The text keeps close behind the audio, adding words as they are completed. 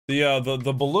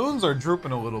The balloons are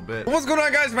drooping a little bit. What's going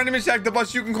on, guys? My name is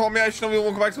JackTheBus. You can call me iShinobi.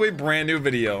 Welcome back to a brand new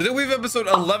video. Today we have episode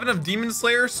 11 of Demon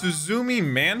Slayer Tsuzumi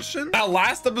Mansion. Now,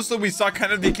 last episode we saw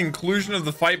kind of the conclusion of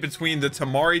the fight between the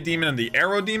Temari demon and the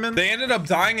Arrow demon. They ended up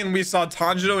dying, and we saw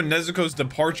Tanjiro and Nezuko's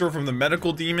departure from the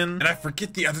medical demon, and I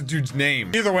forget the other dude's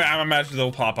name. Either way, I'm imagining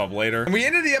they'll pop up later. And we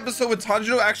ended the episode with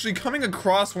Tanjiro actually coming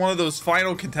across one of those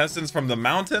final contestants from the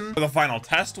mountain where the final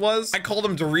test was. I called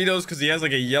him Doritos because he has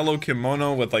like a yellow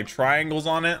kimono with like triangles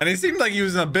on it, and he seemed like he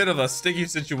was in a bit of a sticky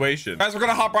situation. Guys, we're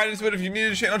gonna hop right into it. If you're new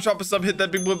to the channel, drop a sub, hit that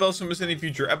big blue bell so you don't miss any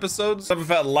future episodes. Have a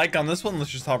fat like on this one.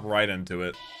 Let's just hop right into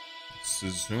it.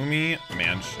 Tsuzumi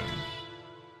Mansion.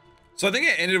 So I think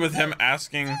it ended with him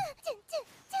asking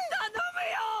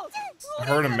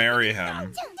her to marry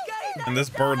him, and this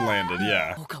bird landed.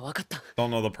 Yeah, don't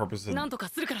know the purpose of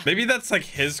it. Maybe that's like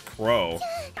his crow.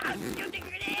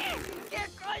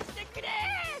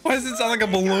 Why does it sound like a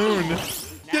balloon?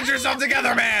 Get yourself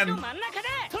together, man!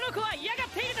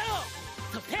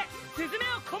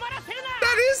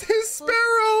 That is his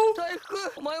sparrow!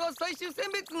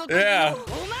 Yeah.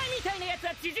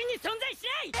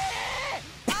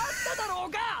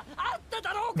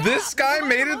 This guy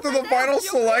made it to the final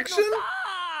selection?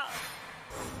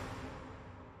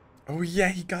 Oh yeah,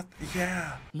 he got,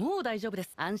 yeah.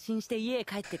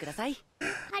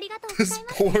 This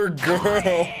poor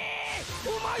girl.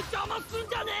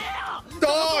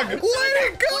 Dog, let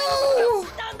it go!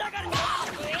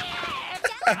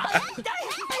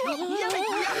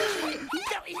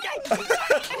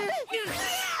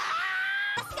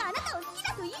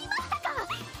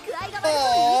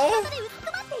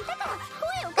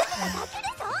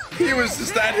 He was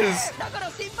just at his,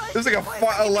 it was like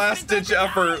a last ditch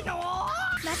effort.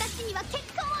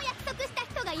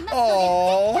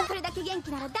 Oh.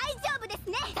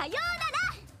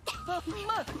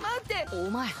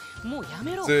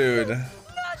 Dude.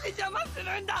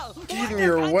 Get in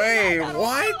your way.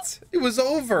 What? It was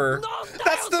over.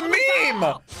 That's the meme.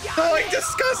 The like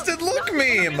disgusted look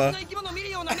meme.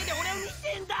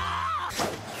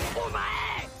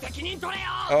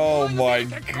 Oh my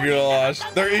gosh.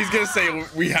 He's gonna say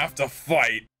we have to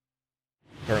fight.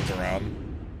 Turns around.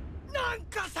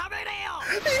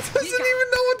 He doesn't even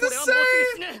know what to say.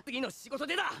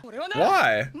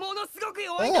 Why?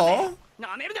 Oh.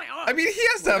 I mean, he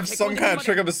has to have some kind of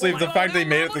trick up his sleeve. The fact they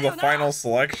made it through the final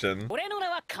selection.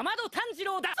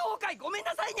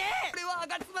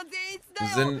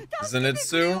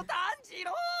 Zenitsu?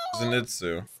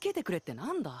 Zenitsu.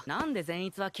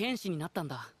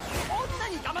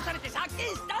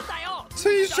 So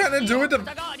he's trying to do it to,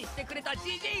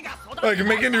 like,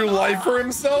 making new life for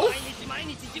himself?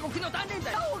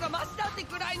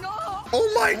 Oh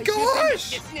my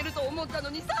gosh!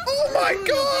 Oh my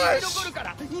gosh!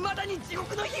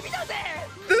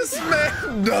 This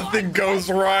man, nothing goes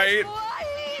right. Oh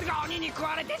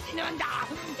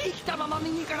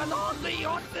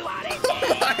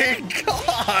my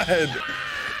god!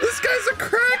 This guy's a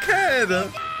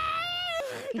crackhead!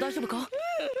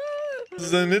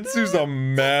 Zenitsu's a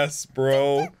mess,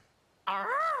 bro.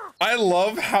 I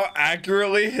love how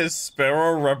accurately his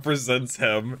sparrow represents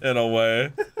him in a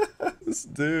way. This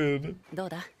dude.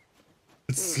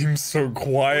 It seems so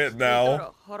quiet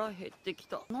now.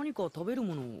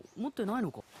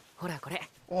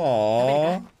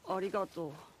 Aww.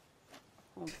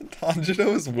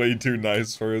 Tanjiro is way too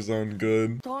nice for his own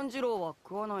good.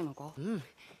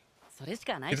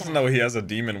 He doesn't know he has a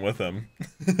demon with him.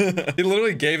 He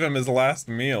literally gave him his last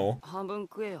meal.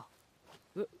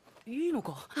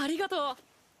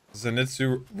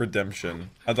 Zenitsu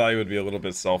redemption. I thought he would be a little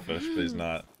bit selfish, but he's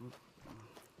not.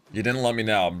 You didn't let me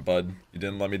down, bud. You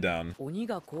didn't let me down. Was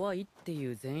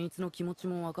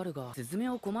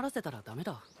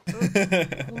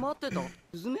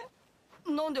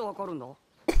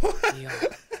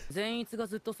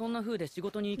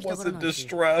it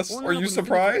distress? Are you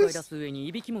surprised?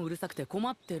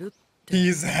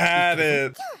 He's had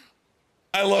it.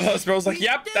 I love how Sparrow's like,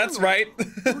 yep, that's right.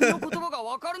 Uh-oh.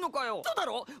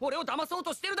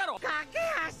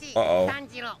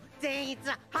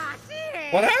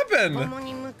 What happened?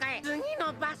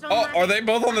 Oh, are they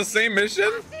both on the same mission?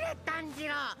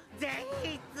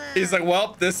 He's like,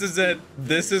 well, this is it.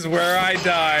 This is where I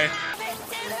die.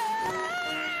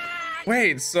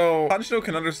 Wait, so Tanjiro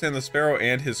can understand the sparrow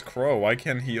and his crow. Why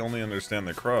can't he only understand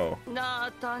the crow?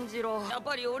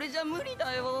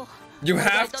 You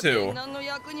have to.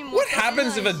 What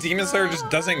happens if a demon slayer just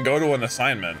doesn't go to an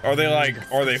assignment? Are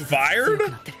they fired?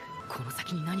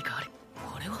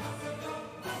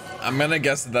 I'm gonna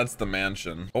guess that's the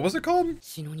mansion. What was it called?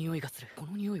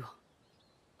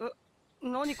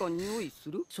 何か匂い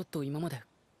する？ちょっと今まで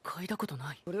嗅いだこと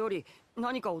ない。それより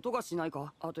何か音がしない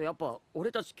か？あとやっぱ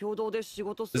俺たち共同で仕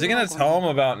事す Is る he の gonna かな。 tell him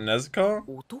about Nezuko?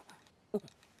 音？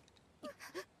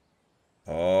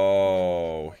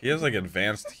 Oh, he has like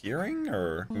advanced hearing,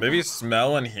 or maybe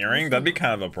smell and hearing. That'd be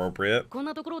kind of appropriate. こん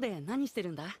なところで何して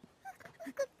るんだ？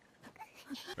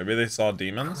 Maybe they saw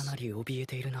demons. かなり怯え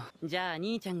ているな。じゃあ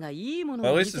兄ちゃんがいいもの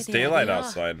Well, を at 見 least せ it's てあげ daylight よう。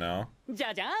 outside now. じ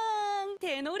ゃじゃーん、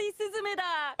手乗りスズメだ。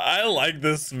 I like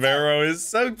this sparrow. It's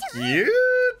so cute.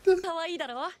 可愛いだ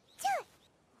ろ？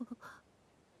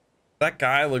 That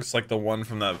guy looks like the one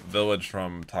from that village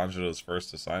from Tanjiro's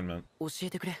first assignment. 教え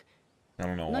てくれ。 I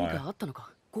don't know 何 why. かあったの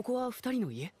か？ここは二人の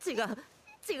家？違う。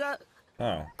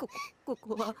Oh. こ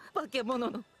こは化け物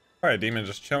の。 Probably a demon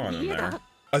just chilling in there.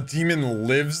 A demon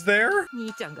lives there?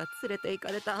 兄ちゃんが連れて行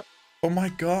かれた。 Oh my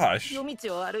gosh. 夜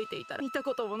道を歩いていたら見た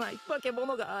こともない化け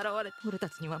物が現れて、俺た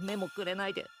ちには目もくれな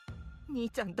いで。兄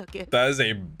ちゃんだけ。 That is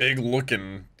a big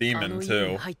looking demon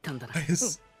too. 入ったんだな。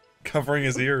 He's covering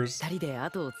his ears. 二人で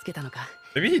後をつけたのか。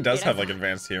 Maybe he does have like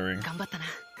advanced hearing. 頑張ったな。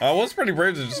 It was pretty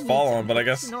brave to just follow him, but I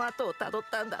guess の後をたどっ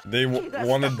たんだ。 they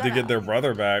wanted to get their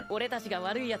brother back. 俺たちが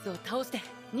悪い奴を倒して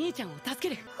兄ちゃんを助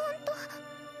ける。本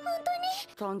当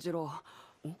に。炭治郎。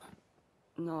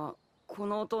な、こ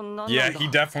の音なんだ。 Yeah, he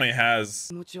definitely has.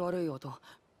 気持ち悪い音。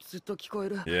ずっと聞こえ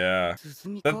る。 Yeah.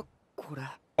 鼓かこれ。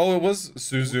 Oh, it was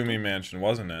Tsuzumi Mansion,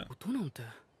 wasn't it? 音なんて。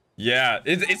 Yeah,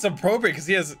 it's appropriate because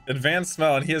he has advanced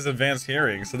smell and he has advanced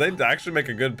hearing, so they'd actually make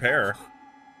a good pair.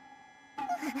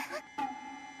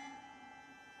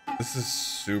 This is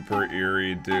super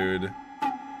eerie, dude.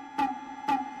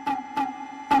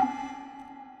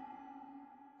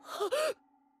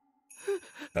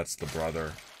 That's the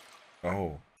brother.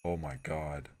 Oh my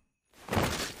god.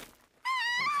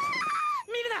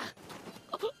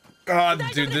 God,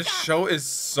 dude, this show is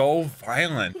so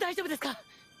violent.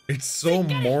 It's so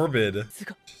morbid.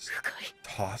 Just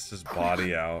toss his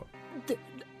body out.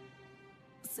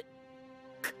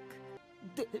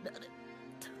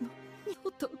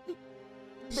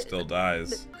 Still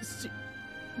dies.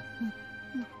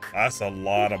 That's a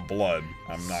lot of blood,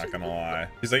 I'm not gonna lie.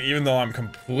 He's like, even though I'm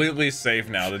completely safe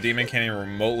now, the demon can't even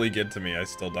remotely get to me, I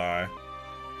still die.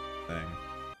 Thing.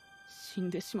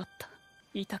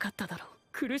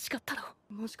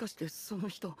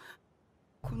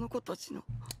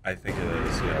 I think it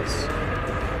is, yes.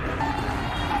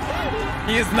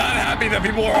 He is not happy that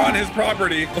people are on his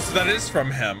property. Oh, so that is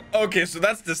from him. Okay, so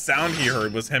that's the sound he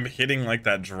heard, was him hitting like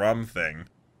that drum thing.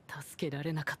 I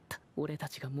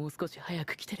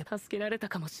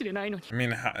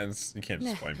mean, you can't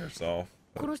just blame yourself.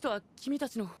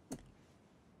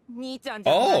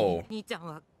 Oh!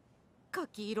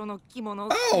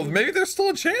 Oh, maybe there's still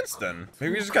a chance then.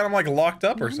 Maybe we just got him like locked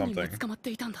up or something.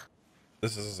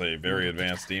 This is a very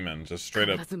advanced demon. Just straight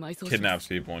up kidnaps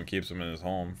people and keeps them in his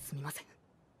home.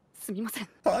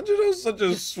 Tanjiro's such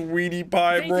a sweetie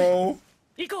pie, bro.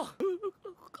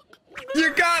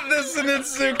 You got this,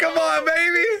 Zenitsu. Come on,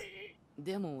 baby.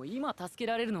 I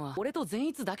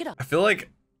feel like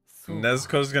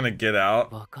Nezuko's gonna get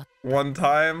out one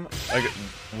time. Like,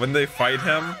 when they fight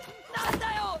him.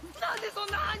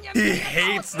 He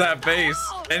hates that face.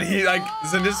 And he, like,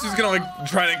 Zenitsu's gonna, like,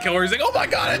 try to kill her. He's like, oh my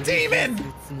god, a demon!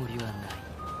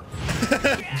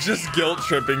 Just guilt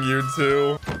tripping you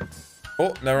two.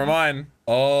 Oh, never mind.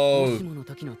 Oh.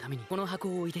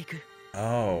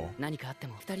 Oh.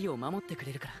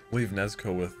 Leave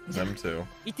Nezuko with them two.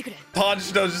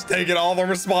 Tanjiro's just taking all the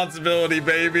responsibility,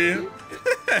 baby.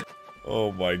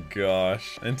 Oh my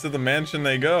gosh. Into the mansion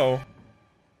they go.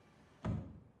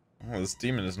 Oh, this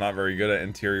demon is not very good at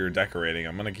interior decorating.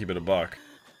 I'm gonna keep it a buck.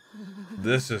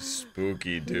 This is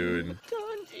spooky, dude.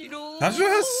 Tanjiro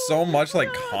has so much,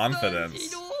 like,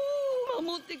 confidence.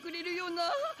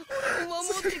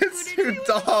 It's your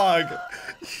dog.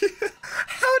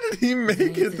 How did he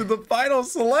make it to the final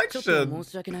selection? Oh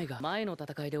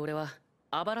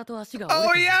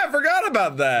yeah, I forgot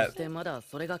about that.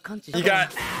 You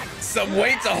got some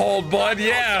weight to hold, bud,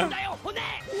 yeah.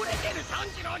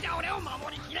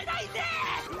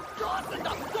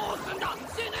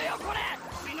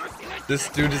 This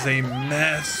dude is a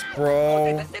mess,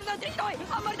 bro.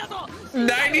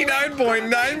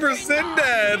 99.9%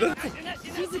 dead.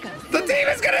 The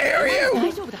demon's gonna hear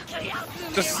you.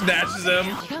 Just snatches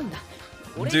him.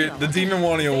 Dude, the demon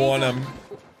won't even want him.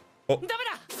 Oh.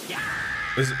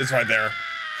 It's right there.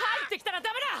 He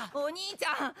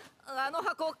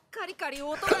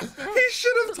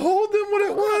should have told them what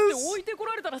it was.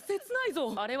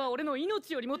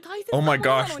 Oh my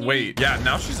gosh, wait. Yeah,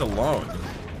 now she's alone.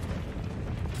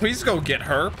 Please go get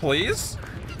her, please.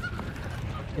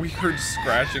 We heard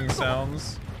scratching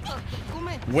sounds.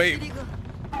 Wait.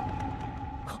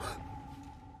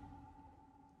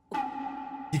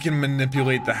 He can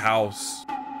manipulate the house.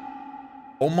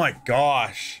 Oh my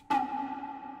gosh.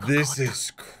 This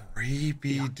is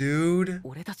creepy, dude.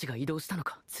 I'm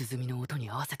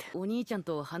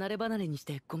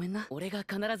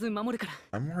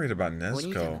worried about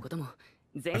Nezuko.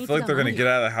 I feel like they're gonna get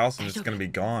out of the house and it's gonna be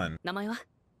gone.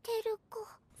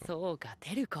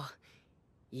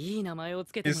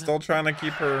 He's still trying to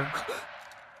keep her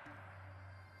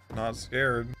not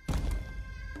scared.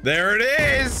 There it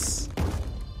is!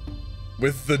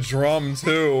 With the drum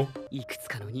too. That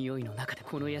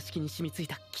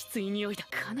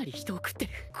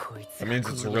means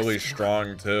it's really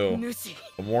strong too.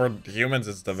 The more humans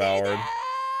it's devoured.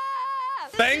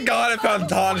 Thank God I found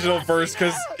Tanjiro first,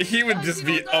 because he would just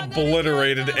be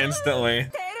obliterated instantly.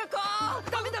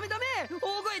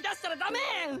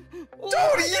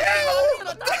 Dude, yell!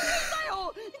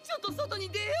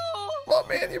 Oh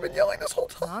man, you've been yelling this whole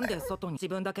time.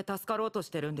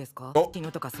 Oh.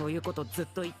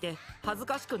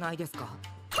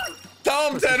 Tell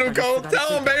him, Teruko! Tell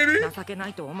him, baby!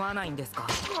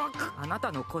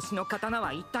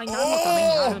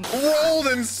 Oh, rolled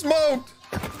and smoked!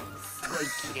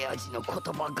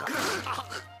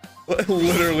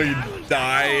 Literally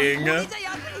dying.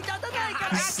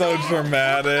 So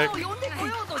dramatic.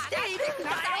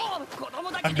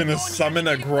 I'm gonna summon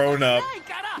a grown-up.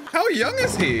 How young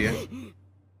is he?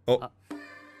 Oh,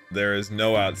 there is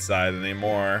no outside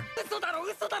anymore.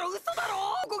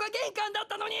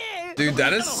 Dude,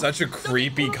 that is such a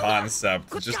creepy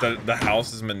concept. Just that the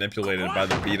house is manipulated by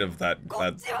the beat of that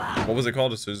what was it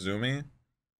called? A Tsuzumi?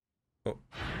 Oh.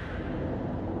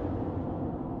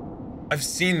 I've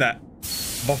seen that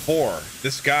before.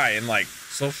 This guy in like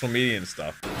social media and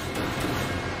stuff.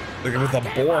 Like with a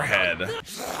boar head.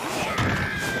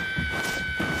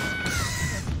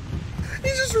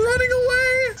 He's just running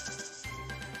away.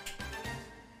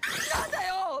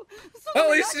 Well,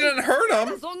 at least he didn't hurt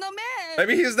him.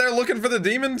 Maybe he's there looking for the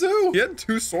demon too. He had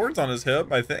 2 swords on his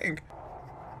hip, I think.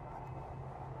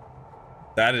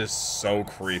 That is so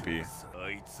creepy.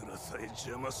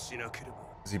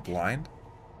 Is he blind?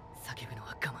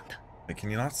 Like, can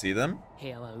you not see them?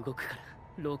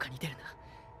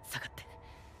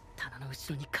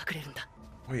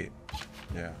 Wait,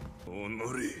 yeah.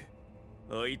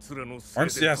 Aren't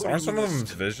some of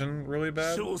them's vision really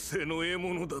bad? Or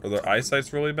their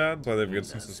eyesight's really bad? That's why they have good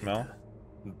sense of smell?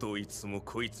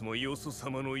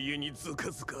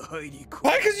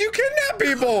 Why? Because you kidnap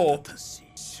people!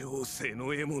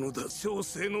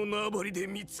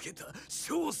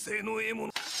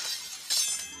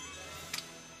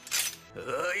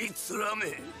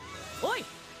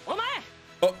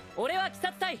 Oh.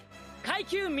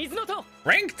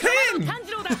 Rank 10!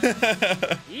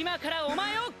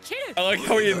 I like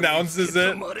how he announces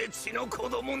it.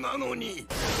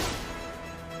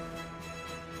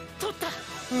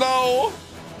 No!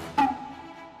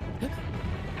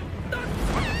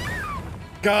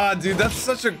 God, dude, that's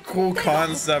such a cool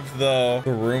concept, though.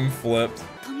 The room flipped.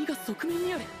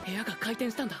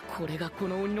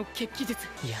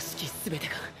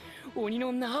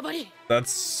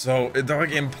 That's so... They're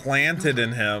like implanted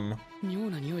in him. Is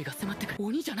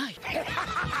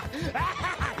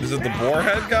it the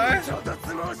boarhead guy?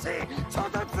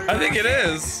 I think it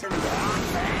is.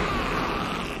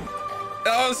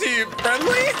 Oh, is he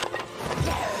friendly?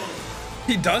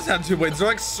 He does have 2 blades. They're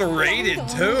like serrated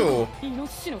too.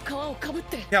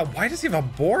 Yeah, why does he have a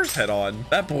boar's head on?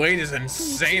 That blade is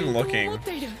insane looking.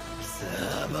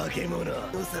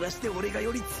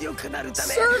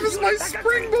 Serve as my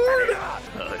springboard.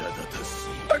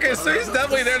 Okay, so he's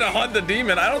definitely there to hunt the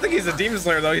demon. I don't think he's a demon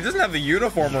slayer though. He doesn't have the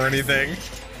uniform or anything.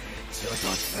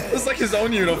 It's like his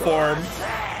own uniform.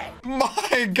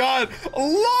 My God, a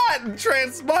lot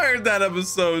transpired that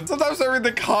episode. Sometimes I read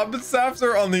the comments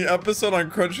after on the episode on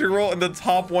Crunchyroll, and the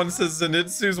top one says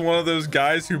Zenitsu's one of those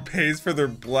guys who pays for their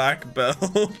black belt.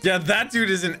 Yeah, that dude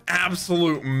is an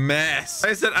absolute mess.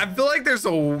 Like I said, I feel like there's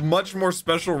a much more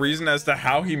special reason as to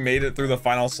how he made it through the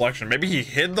final selection. Maybe he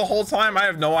hid the whole time. I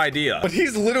have no idea. But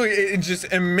he's literally just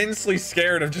immensely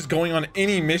scared of just going on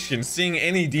any mission, seeing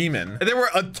any demon. And there were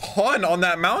a ton on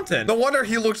that mountain. No wonder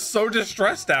he looked so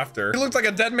distressed after. after. He looked like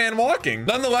a dead man walking.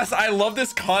 Nonetheless, I love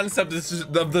this concept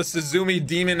of the Tsuzumi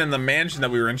demon and the mansion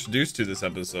that we were introduced to this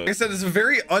episode. Like I said, it's a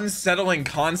very unsettling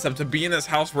concept to be in this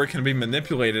house where it can be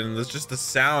manipulated, and just the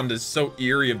sound is so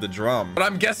eerie of the drum. But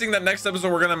I'm guessing that next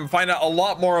episode we're gonna find out a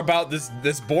lot more about this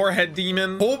boarhead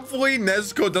demon. Hopefully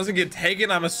Nezuko doesn't get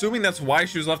taken. I'm assuming that's why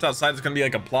she was left outside. It's gonna be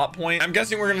like a plot point. I'm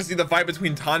guessing we're gonna see the fight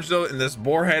between Tanjiro and this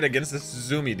boarhead against this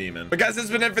Tsuzumi demon. But guys, that's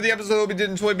been it for the episode. Hope you did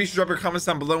enjoy. Be sure to drop your comments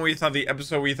down below what you thought of the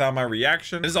episode, what you thought of my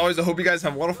reaction. As always, I hope you guys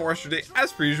have a wonderful rest of your day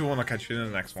as per usual, and I'll catch you in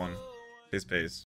the next one. Peace.